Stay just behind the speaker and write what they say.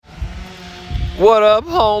What up,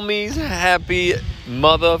 homies?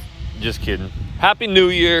 Just kidding. Happy New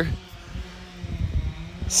Year.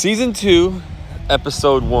 Season 2,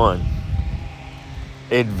 Episode 1.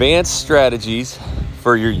 Advanced strategies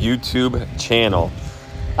for your YouTube channel.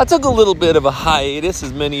 I took a little bit of a hiatus,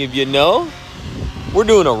 as many of you know. We're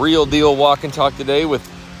doing a real deal walk and talk today with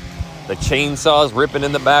the chainsaws ripping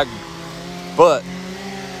in the back. But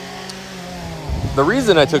the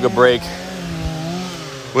reason I took a break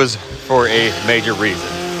was for a major reason.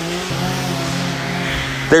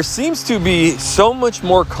 There seems to be so much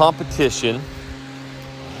more competition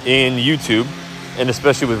in YouTube, and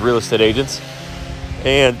especially with real estate agents.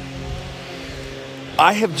 And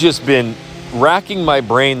I have just been racking my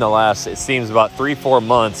brain the last, it seems, about 3-4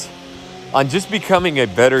 months on just becoming a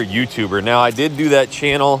better YouTuber. Now, I did do that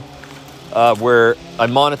channel where I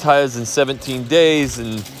monetized in 17 days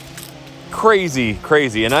and crazy.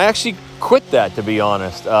 And I actually quit that, to be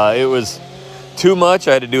honest. It was too much.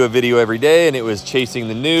 I had to do a video every day, and it was chasing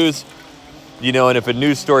the news. You know, and if a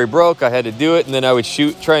news story broke, I had to do it, and then I would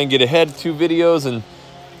try and get ahead 2 videos, and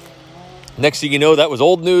next thing you know, that was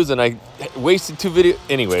old news, and I wasted 2 videos.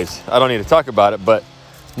 Anyways, I don't need to talk about it, but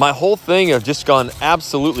my whole thing, I've just gone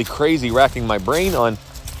absolutely crazy, racking my brain on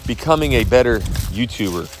becoming a better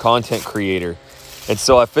YouTuber, content creator. And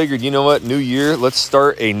so I figured, you know what, new year, let's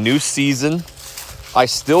start a new season. I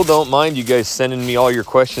still don't mind you guys sending me all your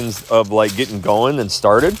questions of like getting going and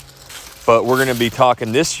started, but we're going to be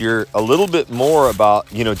talking this year a little bit more about,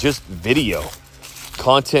 you know, just video,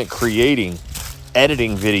 content creating,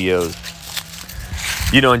 editing videos,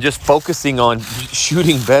 you know, and just focusing on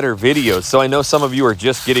shooting better videos. So I know some of you are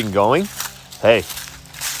just getting going. Hey,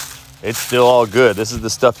 it's still all good. This is the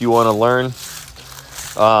stuff you want to learn.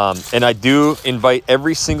 And I do invite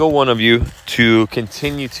every single one of you to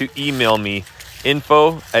continue to email me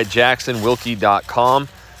info@jacksonwilkie.com.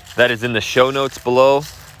 That is in the show notes below.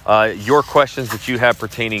 Your questions that you have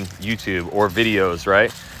pertaining YouTube or videos,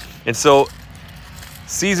 right? And so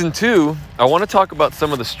season 2, I want to talk about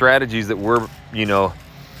some of the strategies that we're, you know,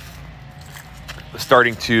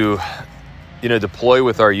 starting to, you know, deploy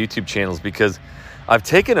with our YouTube channels, because I've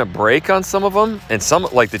taken a break on some of them, and some,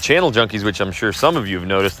 like the Channel Junkies, which I'm sure some of you have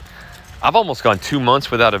noticed, I've almost gone 2 months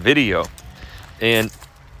without a video. And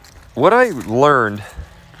what I learned,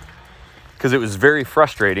 because it was very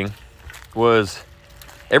frustrating, was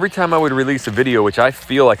every time I would release a video, which I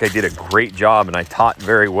feel like I did a great job and I taught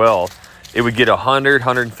very well, it would get 100,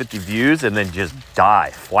 150 views and then just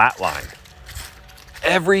die, flatline.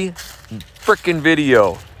 Every freaking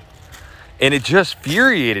video. And it just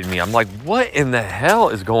infuriated me. I'm like, what in the hell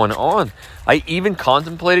is going on? I even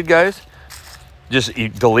contemplated, guys, just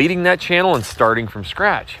deleting that channel and starting from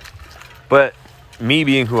scratch. But me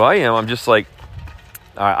being who I am, I'm just like,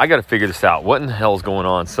 all right, I got to figure this out. What in the hell is going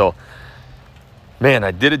on? So, man,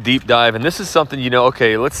 I did a deep dive, and this is something, you know,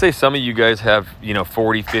 okay, let's say some of you guys have, you know,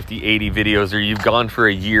 40, 50, 80 videos, or you've gone for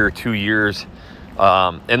a year, 2 years.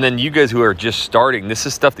 And then you guys who are just starting, this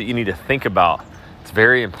is stuff that you need to think about. It's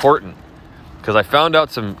very important, because I found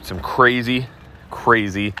out some crazy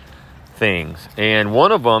things. And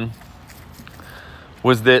one of them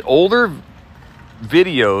was that older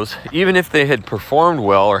videos, even if they had performed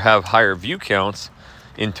well or have higher view counts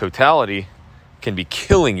in totality, can be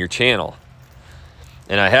killing your channel.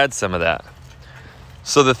 And I had some of that.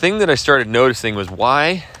 So the thing that I started noticing was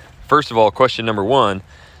why, first of all, question number 1,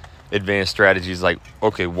 advanced strategies, like,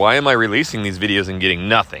 okay, why am I releasing these videos and getting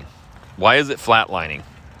nothing? Why is it flatlining?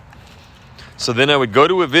 So then I would go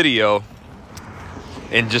to a video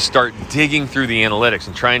and just start digging through the analytics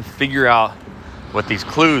and try and figure out what these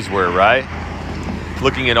clues were, right?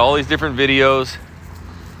 Looking at all these different videos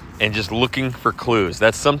and just looking for clues.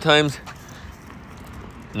 That's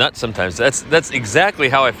exactly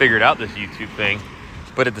how I figured out this YouTube thing.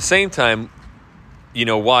 But at the same time, you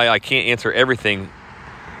know, why I can't answer everything,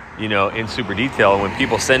 you know, in super detail. When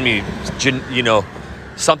people send me, you know,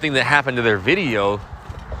 something that happened to their video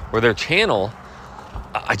or their channel,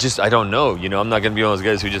 I don't know. You know, I'm not going to be one of those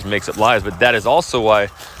guys who just makes up lies. But that is also why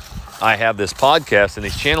I have this podcast and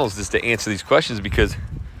these channels, is to answer these questions, because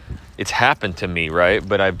it's happened to me, right?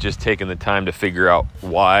 But I've just taken the time to figure out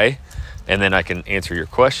why, and then I can answer your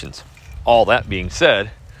questions. All that being said,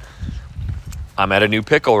 I'm at a new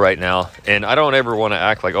pickle right now, and I don't ever want to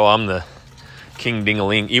act like, oh, I'm the king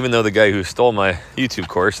ding-a-ling, even though the guy who stole my YouTube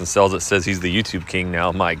course and sells it says he's the YouTube king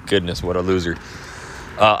now. My goodness, what a loser.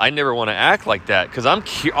 I never want to act like that, because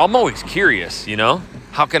I'm always curious, you know?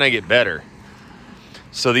 How can I get better?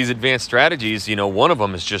 So these advanced strategies, you know, one of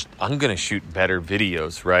them is just, I'm going to shoot better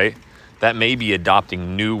videos, right? That may be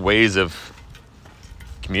adopting new ways of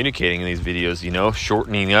communicating in these videos, you know,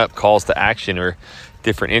 shortening up calls to action or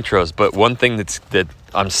different intros. But one thing that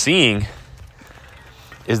I'm seeing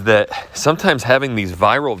is that sometimes having these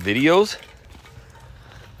viral videos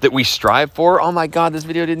that we strive for, oh my God, this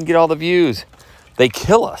video didn't get all the views, they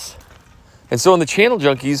kill us. And so in the Channel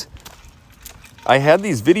Junkies, I had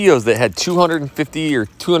these videos that had 250 or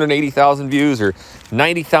 280,000 views or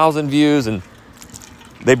 90,000 views, and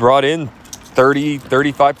they brought in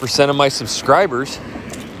 35% of my subscribers.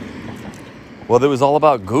 Well, it was all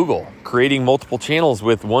about Google, creating multiple channels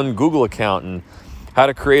with one Google account, and how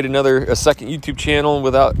to create a second YouTube channel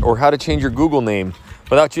without, or how to change your Google name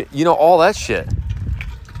without, you know, all that shit.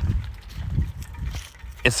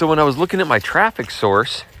 And so when I was looking at my traffic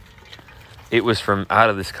source, it was from out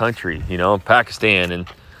of this country, you know, Pakistan, and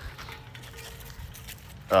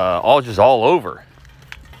all over.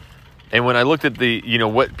 And when I looked at the, you know,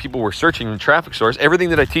 what people were searching in the traffic source,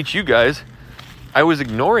 everything that I teach you guys, I was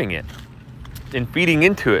ignoring it and feeding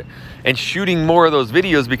into it and shooting more of those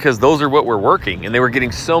videos because those are what were working, and they were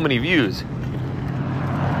getting so many views.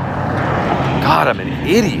 God, I'm an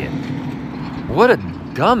idiot. What a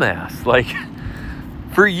dumbass. Like,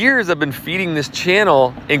 for years, I've been feeding this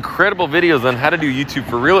channel incredible videos on how to do YouTube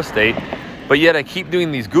for real estate, but yet I keep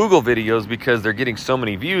doing these Google videos because they're getting so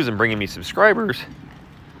many views and bringing me subscribers.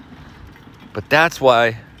 But that's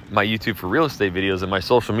why my YouTube for real estate videos and my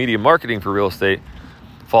social media marketing for real estate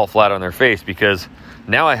fall flat on their face, because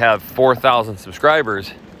now I have 4,000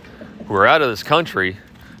 subscribers who are out of this country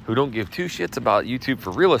who don't give two shits about YouTube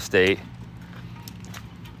for real estate.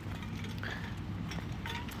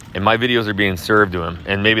 And my videos are being served to them,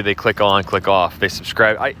 and maybe they click on, click off, they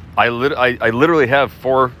subscribe. I literally have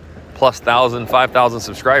 4,000+, 5,000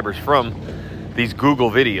 subscribers from these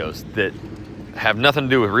Google videos that have nothing to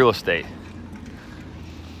do with real estate.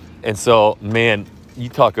 And so, man, you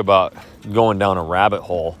talk about going down a rabbit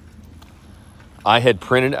hole. I had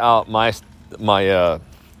printed out my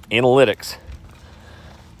analytics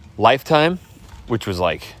lifetime, which was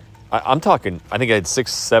like, I'm talking, I think I had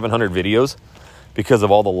 600-700 videos, because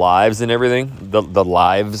of all the lives and everything, the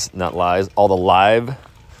lives, not lies, all the live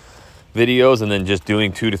videos, and then just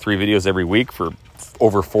doing 2 to 3 videos every week for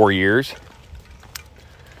over 4 years.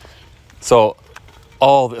 So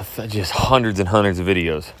just hundreds and hundreds of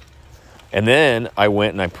videos. And then I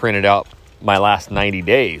went and I printed out my last 90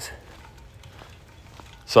 days.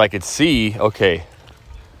 So I could see, okay,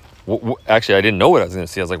 actually I didn't know what I was going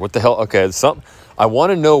to see. I was like, what the hell? Okay, I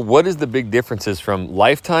want to know what is the big differences from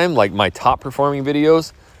lifetime, like my top performing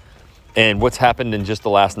videos, and what's happened in just the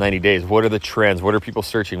last 90 days. What are the trends? What are people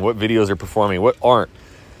searching? What videos are performing? What aren't?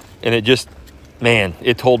 And it just, man,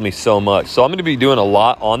 it told me so much. So I'm going to be doing a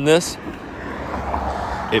lot on this.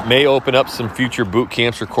 It may open up some future boot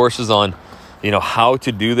camps or courses on, you know, how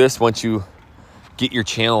to do this once you get your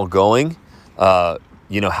channel going.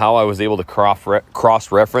 You know, how I was able to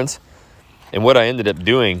cross-reference. And what I ended up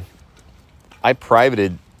doing, I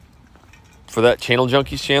privated for that Channel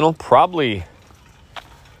Junkies channel probably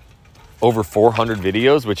over 400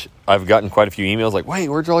 videos, which I've gotten quite a few emails like, wait,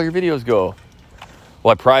 where'd all your videos go?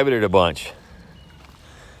 Well, I privated a bunch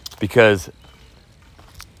because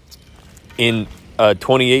in a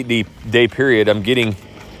 28-day period, I'm getting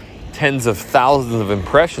tens of thousands of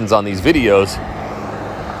impressions on these videos.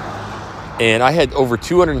 And I had over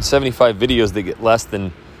 275 videos that get less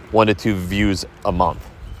than 1 to 2 views a month.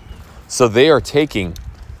 So they are taking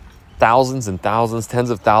thousands and thousands, tens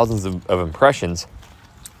of thousands of impressions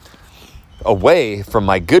away from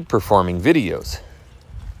my good performing videos.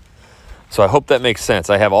 So I hope that makes sense.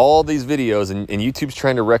 I have all these videos, and YouTube's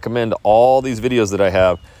trying to recommend all these videos that I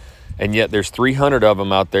have, and yet there's 300 of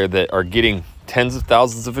them out there that are getting tens of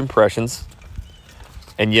thousands of impressions,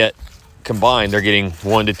 and yet combined they're getting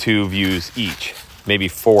 1 to 2 views each, maybe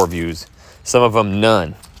 4 views, some of them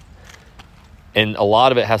none. And a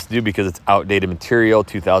lot of it has to do because it's outdated material,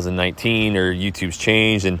 2019, or YouTube's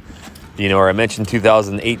changed, and you know, or I mentioned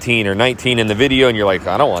 2018 or 19 in the video, and you're like,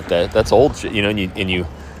 I don't want that, that's old shit, you know,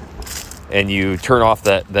 and you turn off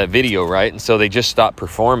that video, right? And so they just stop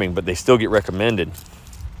performing, but they still get recommended.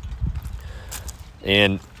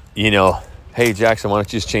 And you know, hey Jackson, why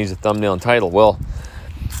don't you just change the thumbnail and title? Well,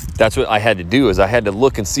 that's what I had to do, is I had to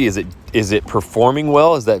look and see, is it performing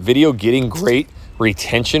well? Is that video getting great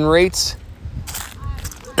retention rates?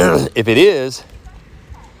 If it is,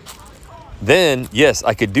 then yes,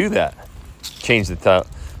 I could do that. Change the title.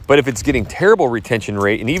 But if it's getting terrible retention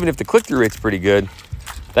rate, and even if the click-through rate's pretty good,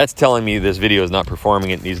 that's telling me this video is not performing,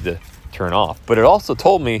 it needs to turn off. But it also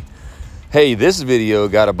told me, hey, this video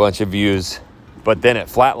got a bunch of views, but then it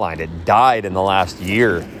flatlined. It died in the last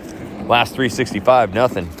year. Last 365,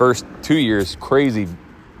 nothing. First 2 years, crazy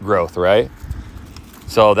growth, right?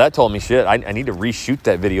 So that told me, shit, I need to reshoot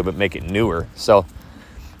that video, but make it newer. So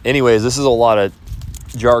anyways, this is a lot of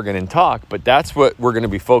jargon and talk, but that's what we're going to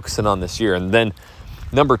be focusing on this year. And then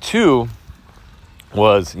number 2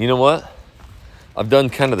 was, you know what? I've done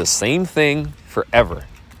kind of the same thing forever.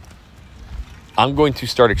 I'm going to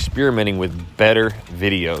start experimenting with better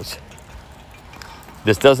videos.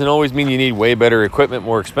 This doesn't always mean you need way better equipment,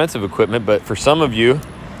 more expensive equipment, but for some of you,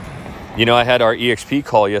 you know, I had our EXP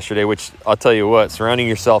call yesterday, which I'll tell you what, surrounding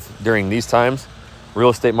yourself during these times, real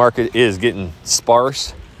estate market is getting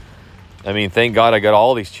sparse. I mean, thank God I got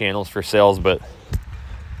all these channels for sales, but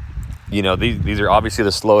you know, these are obviously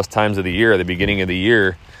the slowest times of the year, the beginning of the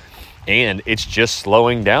year, and it's just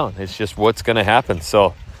slowing down. It's just what's going to happen.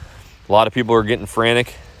 So a lot of people are getting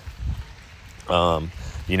frantic.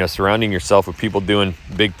 You know, surrounding yourself with people doing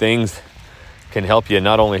big things can help you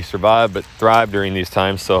not only survive, but thrive during these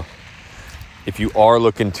times. So if you are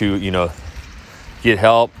looking to, you know, get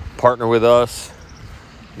help, partner with us,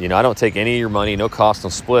 you know, I don't take any of your money, no cost, no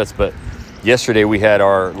splits, but yesterday we had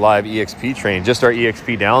our live EXP training, just our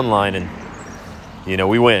EXP downline. And, you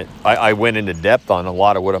know, I went into depth on a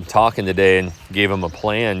lot of what I'm talking today and gave them a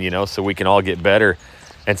plan, you know, so we can all get better.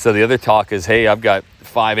 And so the other talk is, hey, I've got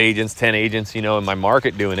 5 agents, 10 agents, you know, in my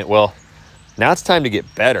market doing it. Well, now it's time to get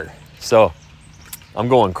better. So I'm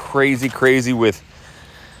going crazy with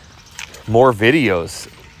more videos,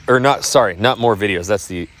 or not more videos. That's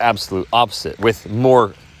the absolute opposite, with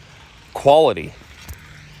more quality.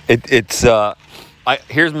 Here's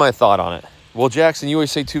my thought on it. Well, Jackson, you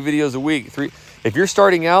always say 2 videos a week, 3. If you're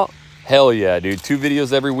starting out, hell yeah, dude. 2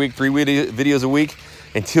 videos every week, 3 videos a week,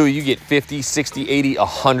 until you get 50, 60, 80,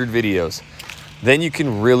 100 videos. Then you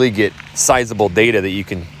can really get sizable data that you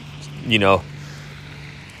can, you know,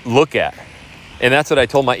 look at. And that's what I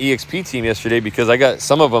told my EXP team yesterday, because I got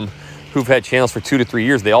some of them who've had channels for 2 to 3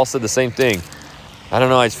 years. They all said the same thing. I don't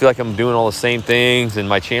know, I just feel like I'm doing all the same things and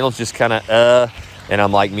my channel's just kind of, and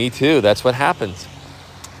I'm like, me too. That's what happens.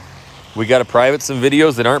 We got to private some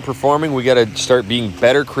videos that aren't performing. We got to start being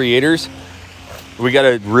better creators. We got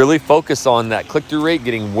to really focus on that click-through rate,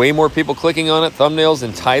 getting way more people clicking on it, thumbnails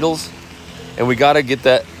and titles. And we got to get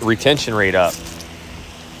that retention rate up.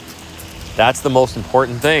 That's the most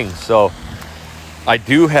important thing. So I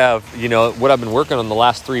do have, you know, what I've been working on the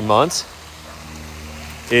last 3 months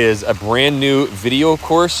is a brand new video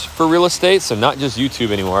course for real estate. So not just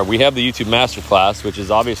YouTube anymore. We have the YouTube Masterclass, which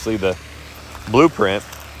is obviously the blueprint.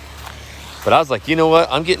 But I was like, you know what?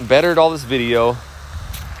 I'm getting better at all this video.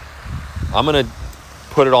 I'm going to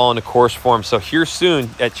put it all in a course form. So here soon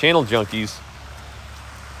at Channel Junkies,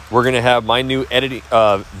 we're going to have my new editing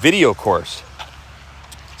video course.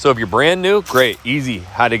 So if you're brand new, great, easy,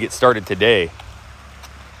 how to get started today.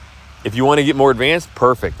 If you want to get more advanced,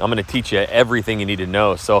 perfect. I'm going to teach you everything you need to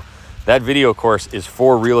know. So that video course is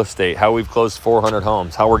for real estate, how we've closed 400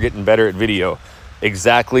 homes, how we're getting better at video,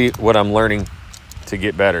 exactly what I'm learning to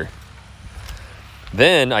get better.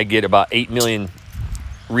 Then I get about 8 million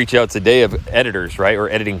reach outs a day of editors, right? Or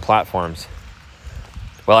editing platforms.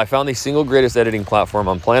 Well, I found the single greatest editing platform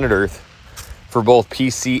on planet Earth for both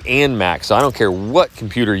PC and Mac. So I don't care what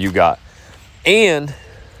computer you got. And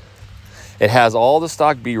it has all the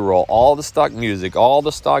stock B-roll, all the stock music, all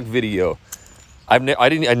the stock video. I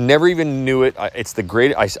never even knew it. It's the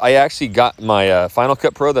greatest. I actually got my Final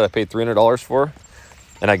Cut Pro that I paid $300 for,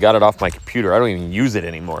 and I got it off my computer. I don't even use it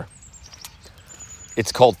anymore.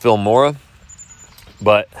 It's called Filmora,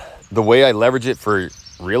 but the way I leverage it for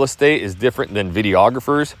real estate is different than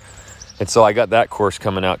videographers. And so I got that course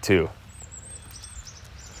coming out too.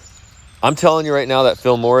 I'm telling you right now that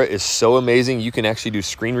Filmora is so amazing. You can actually do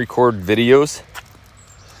screen record videos.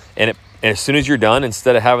 And as soon as you're done,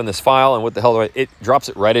 instead of having this file and what the hell, it drops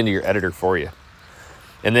it right into your editor for you.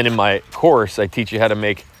 And then in my course, I teach you how to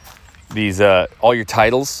make these, all your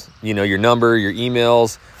titles, you know, your number, your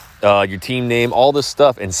emails, your team name, all this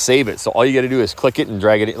stuff, and save it. So all you got to do is click it and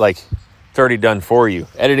drag it in, like it's already done for you.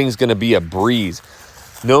 Editing is going to be a breeze.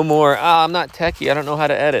 No more, I'm not techie, I don't know how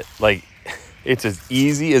to edit. Like, it's as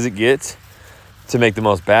easy as it gets to make the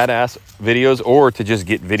most badass videos, or to just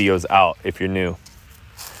get videos out if you're new.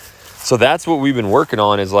 So that's what we've been working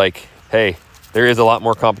on, is like, hey, there is a lot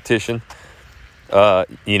more competition.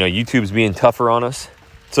 You know, YouTube's being tougher on us.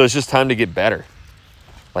 So it's just time to get better.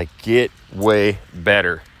 Like, get way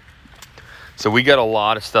better. So we got a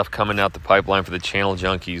lot of stuff coming out the pipeline for the Channel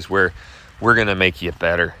Junkies where we're going to make you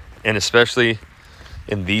better. And especially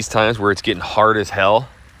in these times where it's getting hard as hell,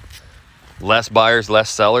 less buyers, less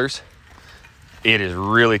sellers, it is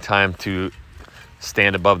really time to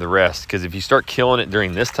stand above the rest. Because if you start killing it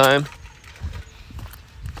during this time,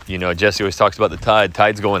 You know, Jesse always talks about the tide.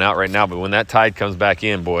 Tide's going out right now, but when that tide comes back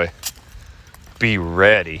in, boy, be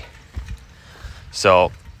ready.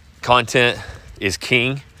 So content is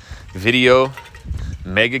king, video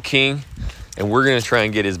mega king, and we're going to try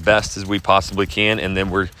and get as best as we possibly can. And then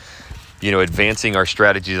we're, you know, advancing our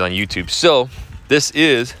strategies on YouTube. So this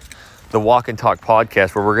is the Walk and Talk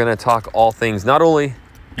podcast, where we're going to talk all things, not only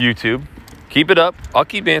YouTube, keep it up, I'll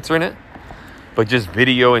keep answering it, but just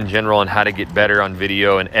video in general and how to get better on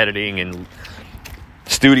video and editing and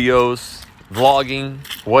studios, vlogging,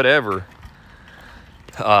 whatever.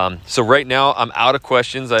 So right now I'm out of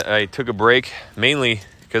questions. I took a break, mainly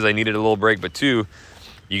because I needed a little break, but two,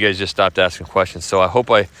 you guys just stopped asking questions. So I hope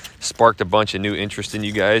I sparked a bunch of new interest in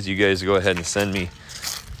you guys. You guys go ahead and send me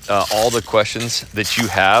all the questions that you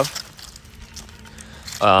have.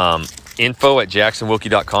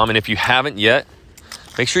 info@jacksonwilkie.com. And if you haven't yet,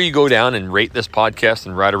 make sure you go down and rate this podcast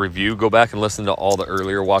and write a review. Go back and listen to all the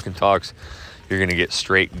earlier Walk and Talks. You're going to get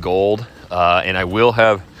straight gold. And I will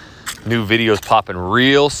have new videos popping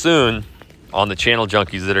real soon on the Channel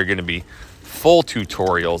Junkies that are going to be full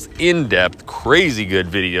tutorials, in-depth, crazy good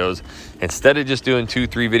videos. Instead of just doing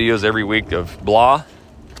 2-3 videos every week of blah,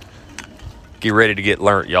 get ready to get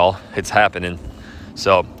learnt, y'all. It's happening.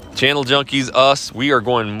 So Channel Junkies, us, we are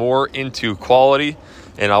going more into quality,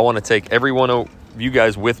 and I want to take every one of you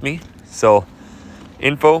guys with me. So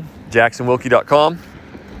info@jacksonwilkie.com.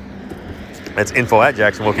 That's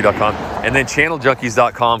info@jacksonwilkie.com. And then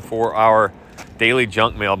channeljunkies.com for our daily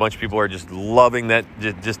junk mail. A bunch of people are just loving that.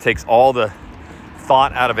 Just takes all the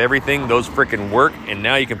thought out of everything. Those freaking work. And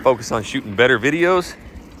now you can focus on shooting better videos.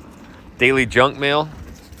 Daily junk mail.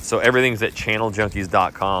 So everything's at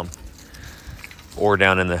channeljunkies.com or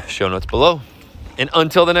down in the show notes below. And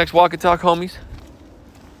until the next Walk and Talk, homies,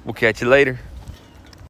 we'll catch you later.